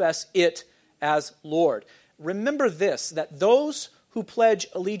 and confess it as Lord. Remember this, that those who pledge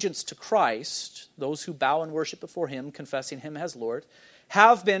allegiance to Christ, those who bow and worship before Him, confessing Him as Lord,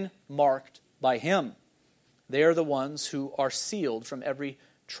 have been marked by Him. They are the ones who are sealed from every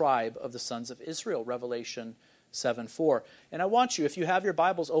tribe of the sons of Israel, Revelation 7:4. And I want you, if you have your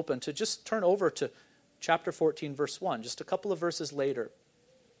Bibles open, to just turn over to chapter 14, verse 1, just a couple of verses later.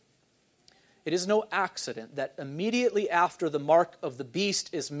 It is no accident that immediately after the mark of the beast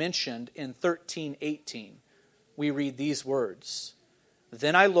is mentioned in 13:18, we read these words.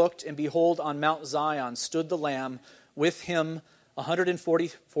 Then I looked, and behold, on Mount Zion stood the Lamb, with him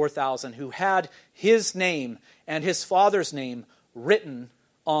 144,000, who had his name and his Father's name written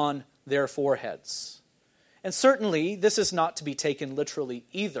on their foreheads. And certainly, this is not to be taken literally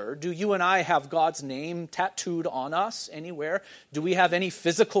either. Do you and I have God's name tattooed on us anywhere? Do we have any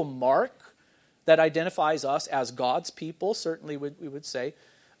physical mark that identifies us as God's people? Certainly we would say,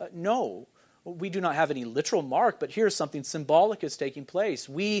 no. We do not have any literal mark, but here's something symbolic is taking place.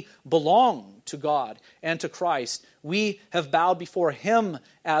 We belong to God and to Christ. We have bowed before Him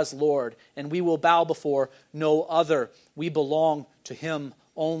as Lord, and we will bow before no other. We belong to Him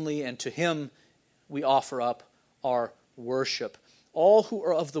only, and to Him we offer up our worship. All who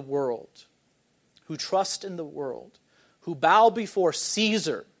are of the world, who trust in the world, who bow before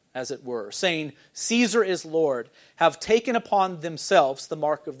Caesar, as it were, saying, Caesar is Lord, have taken upon themselves the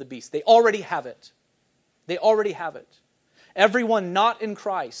mark of the beast. They already have it. They already have it. Everyone not in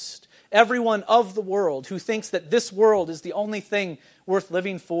Christ, everyone of the world who thinks that this world is the only thing worth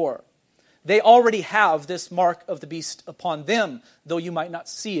living for, they already have this mark of the beast upon them, though you might not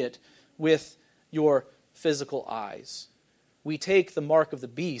see it with your physical eyes. We take the mark of the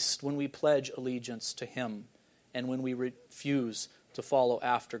beast when we pledge allegiance to Him and when we refuse to follow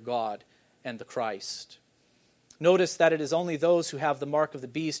after God and the Christ. Notice that it is only those who have the mark of the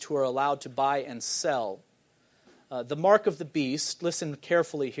beast who are allowed to buy and sell. The mark of the beast, listen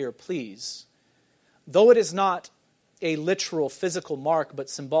carefully here, please. Though it is not a literal physical mark, but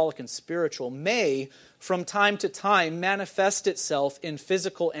symbolic and spiritual, may from time to time manifest itself in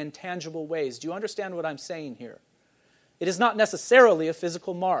physical and tangible ways. Do you understand what I'm saying here? It is not necessarily a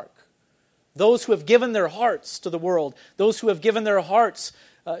physical mark. Those who have given their hearts to the world, those who have given their hearts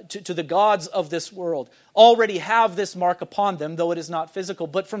to the gods of this world already have this mark upon them, though it is not physical.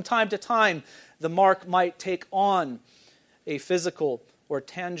 But from time to time, the mark might take on a physical or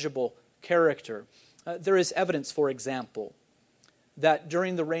tangible character. There is evidence, for example, that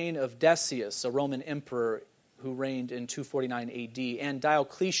during the reign of Decius, a Roman emperor who reigned in 249 A.D., and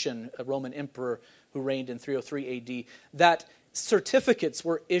Diocletian, a Roman emperor who reigned in 303 A.D., that certificates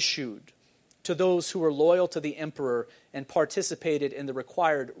were issued to those who were loyal to the emperor and participated in the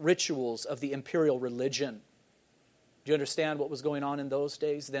required rituals of the imperial religion. Do you understand what was going on in those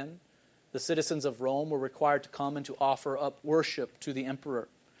days then? The citizens of Rome were required to come and to offer up worship to the emperor.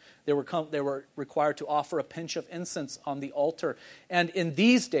 They were required to offer a pinch of incense on the altar. And in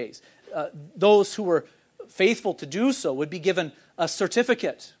these days, those who were faithful to do so would be given a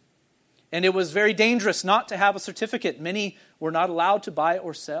certificate. And it was very dangerous not to have a certificate. Many were not allowed to buy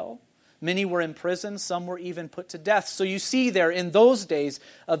or sell. Many were imprisoned. Some were even put to death. So you see there in those days,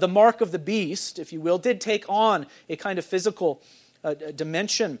 the mark of the beast, if you will, did take on a kind of physical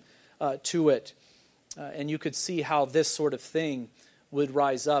dimension to it. And you could see how this sort of thing would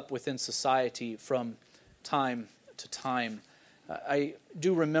rise up within society from time to time. I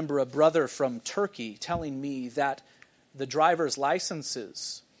do remember a brother from Turkey telling me that the driver's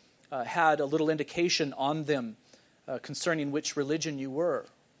licenses had a little indication on them concerning which religion you were.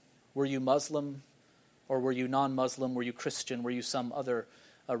 Were you Muslim, or were you non-Muslim? Were you Christian? Were you some other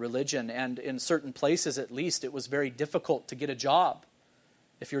religion? And in certain places, at least, it was very difficult to get a job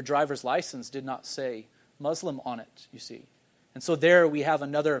if your driver's license did not say Muslim on it, you see. And so there we have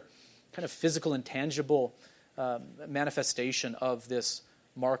another kind of physical and tangible manifestation of this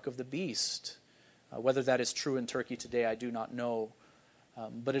mark of the beast. Whether that is true in Turkey today, I do not know.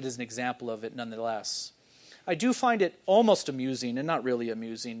 But it is an example of it nonetheless. I do find it almost amusing, and not really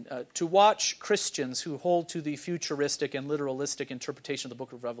amusing, to watch Christians who hold to the futuristic and literalistic interpretation of the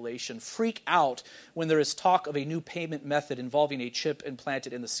book of Revelation freak out when there is talk of a new payment method involving a chip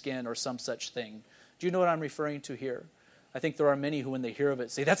implanted in the skin or some such thing. Do you know what I'm referring to here? I think there are many who, when they hear of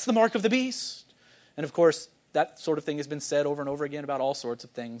it, say, that's the mark of the beast. And of course, that sort of thing has been said over and over again about all sorts of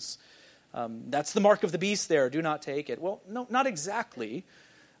things. That's the mark of the beast there. Do not take it. Well, no, not exactly.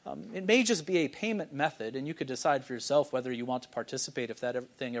 It may just be a payment method, and you could decide for yourself whether you want to participate if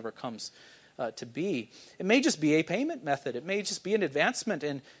that thing ever comes to be. It may just be a payment method. It may just be an advancement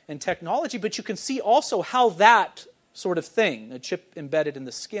in technology, but you can see also how that sort of thing, a chip embedded in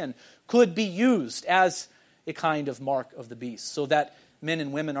the skin, could be used as a kind of mark of the beast, so that men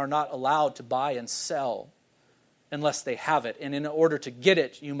and women are not allowed to buy and sell unless they have it. And in order to get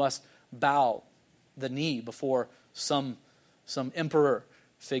it, you must bow the knee before some emperor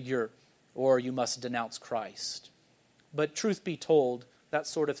figure, or you must denounce Christ. But truth be told, that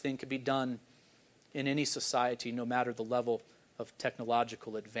sort of thing could be done in any society, no matter the level of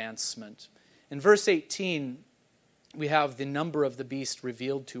technological advancement. In verse 18, we have the number of the beast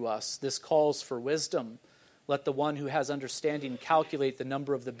revealed to us. This calls for wisdom. Let the one who has understanding calculate the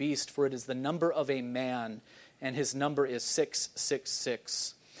number of the beast, for it is the number of a man, and his number is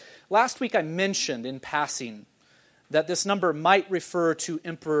 666. Last week I mentioned in passing that this number might refer to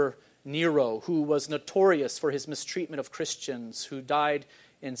Emperor Nero, who was notorious for his mistreatment of Christians, who died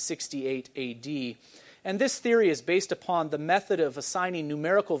in 68 A.D. And this theory is based upon the method of assigning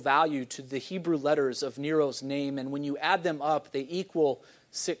numerical value to the Hebrew letters of Nero's name, and when you add them up, they equal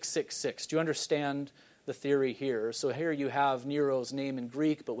 666. Do you understand the theory here? So here you have Nero's name in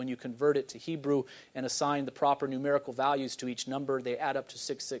Greek, but when you convert it to Hebrew and assign the proper numerical values to each number, they add up to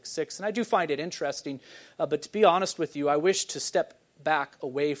 666. And I do find it interesting, but to be honest with you, I wish to step back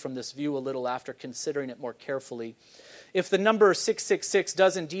away from this view a little after considering it more carefully. If the number 666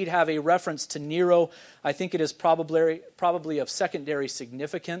 does indeed have a reference to Nero, I think it is probably of secondary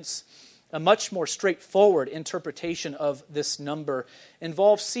significance. A much more straightforward interpretation of this number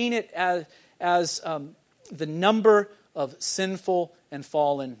involves seeing it as the number of sinful and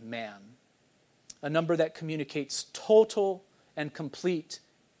fallen man. A number that communicates total and complete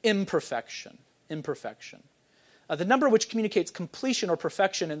imperfection. The number which communicates completion or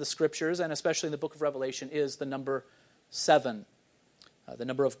perfection in the Scriptures, and especially in the book of Revelation, is the number 7. The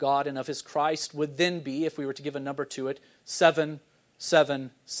number of God and of His Christ would then be, if we were to give a number to it,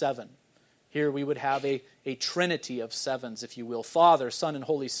 777. Here we would have a trinity of sevens, if you will. Father, Son, and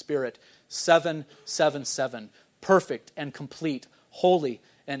Holy Spirit, 777. Perfect and complete, holy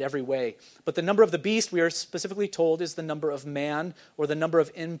and every way. But the number of the beast, we are specifically told, is the number of man, or the number of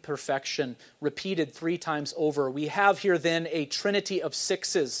imperfection, repeated 3 times over. We have here then a trinity of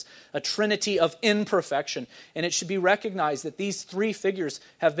sixes, a trinity of imperfection. And it should be recognized that these 3 figures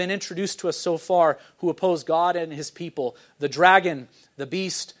have been introduced to us so far who oppose God and his people: the dragon, the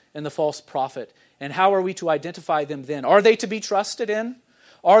beast, and the false prophet. And how are we to identify them then? Are they to be trusted in?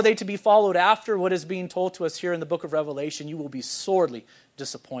 Are they to be followed after what is being told to us here in the book of Revelation? You will be sorely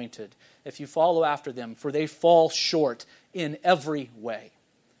disappointed if you follow after them, for they fall short in every way.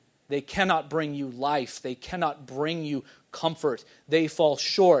 They cannot bring you life. They cannot bring you comfort. They fall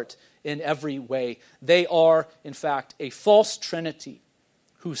short in every way. They are, in fact, a false trinity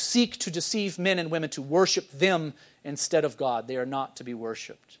who seek to deceive men and women to worship them instead of God. They are not to be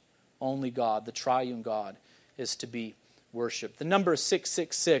worshipped. Only God, the triune God, is to be worshipped. The number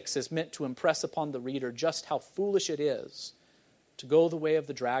 666 is meant to impress upon the reader just how foolish it is to go the way of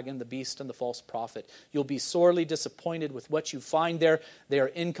the dragon, the beast, and the false prophet. You'll be sorely disappointed with what you find there. They are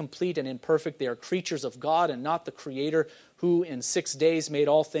incomplete and imperfect. They are creatures of God and not the Creator, who in 6 days made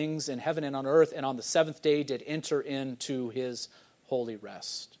all things in heaven and on earth, and on the 7th day did enter into his holy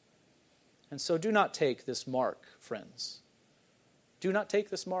rest. And so do not take this mark, friends. Do not take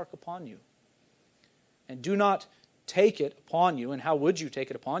this mark upon you. And do not take it upon you. And how would you take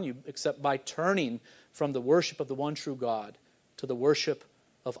it upon you except by turning from the worship of the one true God to the worship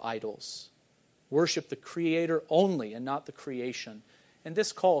of idols? Worship the Creator only and not the creation. And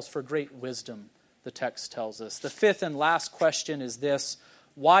this calls for great wisdom, the text tells us. The 5th and last question is this: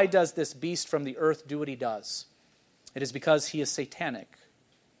 why does this beast from the earth do what he does? It is because he is satanic.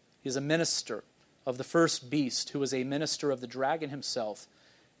 He is a minister of the first beast, who is a minister of the dragon himself.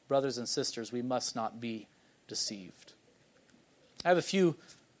 Brothers and sisters, we must not be deceived. I have a few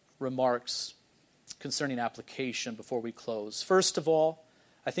remarks concerning application before we close. First of all,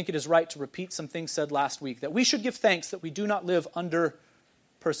 I think it is right to repeat some things said last week, that we should give thanks that we do not live under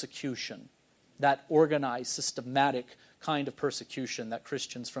persecution, that organized, systematic kind of persecution that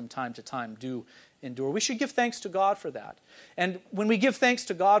Christians from time to time do endure. We should give thanks to God for that. And when we give thanks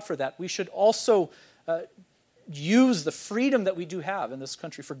to God for that, we should also use the freedom that we do have in this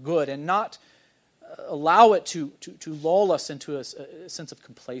country for good, and not allow it to lull us into a sense of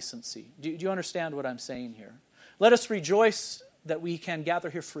complacency. Do you understand what I'm saying here? Let us rejoice that we can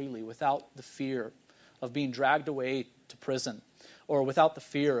gather here freely without the fear of being dragged away to prison, or without the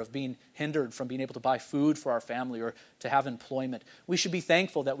fear of being hindered from being able to buy food for our family or to have employment. We should be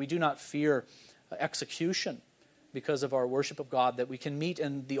thankful that we do not fear execution because of our worship of God, that we can meet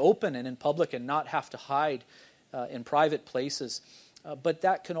in the open and in public and not have to hide in private places. But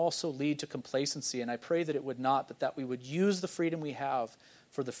that can also lead to complacency, and I pray that it would not, but that we would use the freedom we have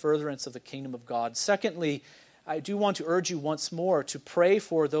for the furtherance of the kingdom of God. Secondly, I do want to urge you once more to pray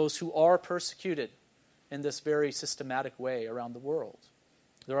for those who are persecuted in this very systematic way around the world.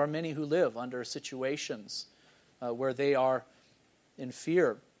 There are many who live under situations where they are in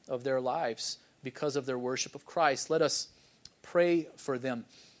fear of their lives because of their worship of Christ. Let us pray for them.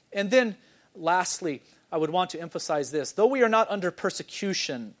 And then, lastly, I would want to emphasize this. Though we are not under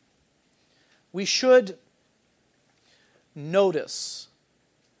persecution, we should notice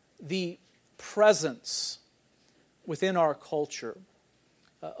the presence within our culture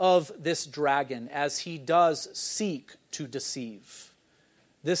of this dragon as he does seek to deceive.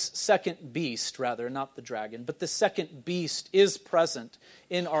 This second beast, rather, not the dragon, but the second beast is present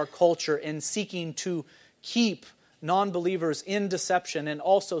in our culture in seeking to keep non-believers in deception, and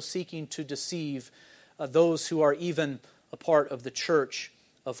also seeking to deceive those who are even a part of the church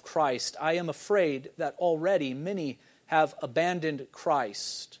of Christ. I am afraid that already many have abandoned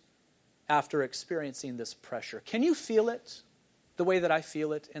Christ after experiencing this pressure. Can you feel it the way that I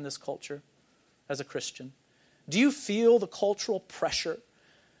feel it in this culture as a Christian? Do you feel the cultural pressure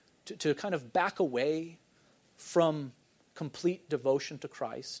to kind of back away from complete devotion to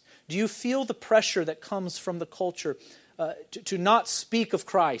Christ? Do you feel the pressure that comes from the culture to not speak of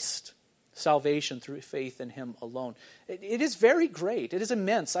Christ, salvation through faith in Him alone? It is very great. It is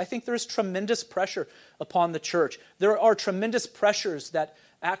immense. I think there is tremendous pressure upon the church. There are tremendous pressures that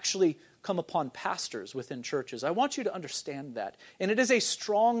actually come upon pastors within churches. I want you to understand that. And it is a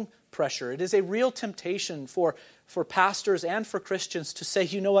strong pressure. It is a real temptation for pastors and for Christians to say,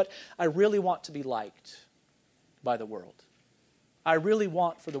 you know what, I really want to be liked by the world. I really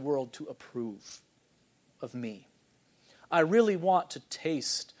want for the world to approve of me. I really want to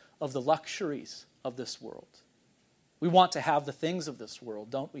taste of the luxuries of this world. We want to have the things of this world,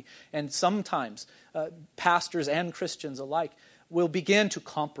 don't we? And sometimes pastors and Christians alike will begin to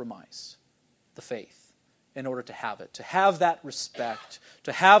compromise the faith in order to have that respect,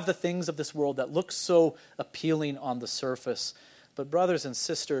 to have the things of this world that look so appealing on the surface. But brothers and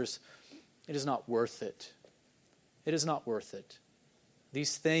sisters, it is not worth it. It is not worth it.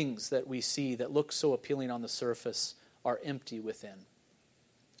 These things that we see that look so appealing on the surface are empty within.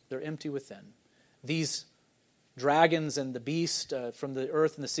 They're empty within. These dragons and the beast from the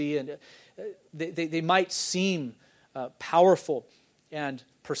earth and the sea, and they might seem powerful and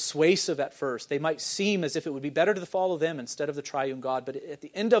persuasive at first. They might seem as if it would be better to follow them instead of the triune God, but at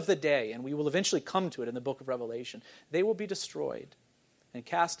the end of the day, and we will eventually come to it in the book of Revelation, they will be destroyed and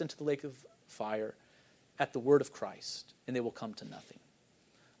cast into the lake of fire at the word of Christ, and they will come to nothing.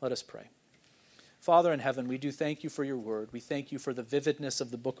 Let us pray. Father in heaven, we do thank you for your word. We thank you for the vividness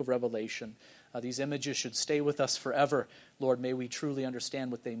of the book of Revelation. These images should stay with us forever. Lord, may we truly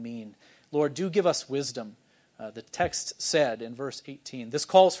understand what they mean. Lord, do give us wisdom. The text said in verse 18, this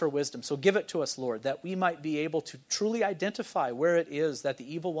calls for wisdom, so give it to us, Lord, that we might be able to truly identify where it is that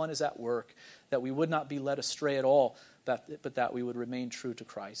the evil one is at work, that we would not be led astray at all, but that we would remain true to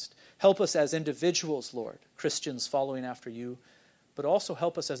Christ. Help us as individuals, Lord, Christians following after you, but also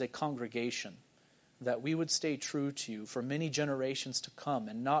help us as a congregation, that we would stay true to you for many generations to come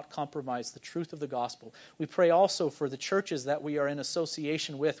and not compromise the truth of the gospel. We pray also for the churches that we are in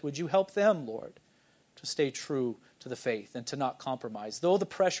association with. Would you help them, Lord, to stay true to the faith and to not compromise? Though the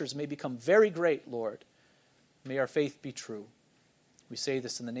pressures may become very great, Lord, may our faith be true. We say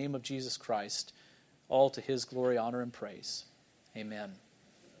this in the name of Jesus Christ, all to his glory, honor, and praise. Amen.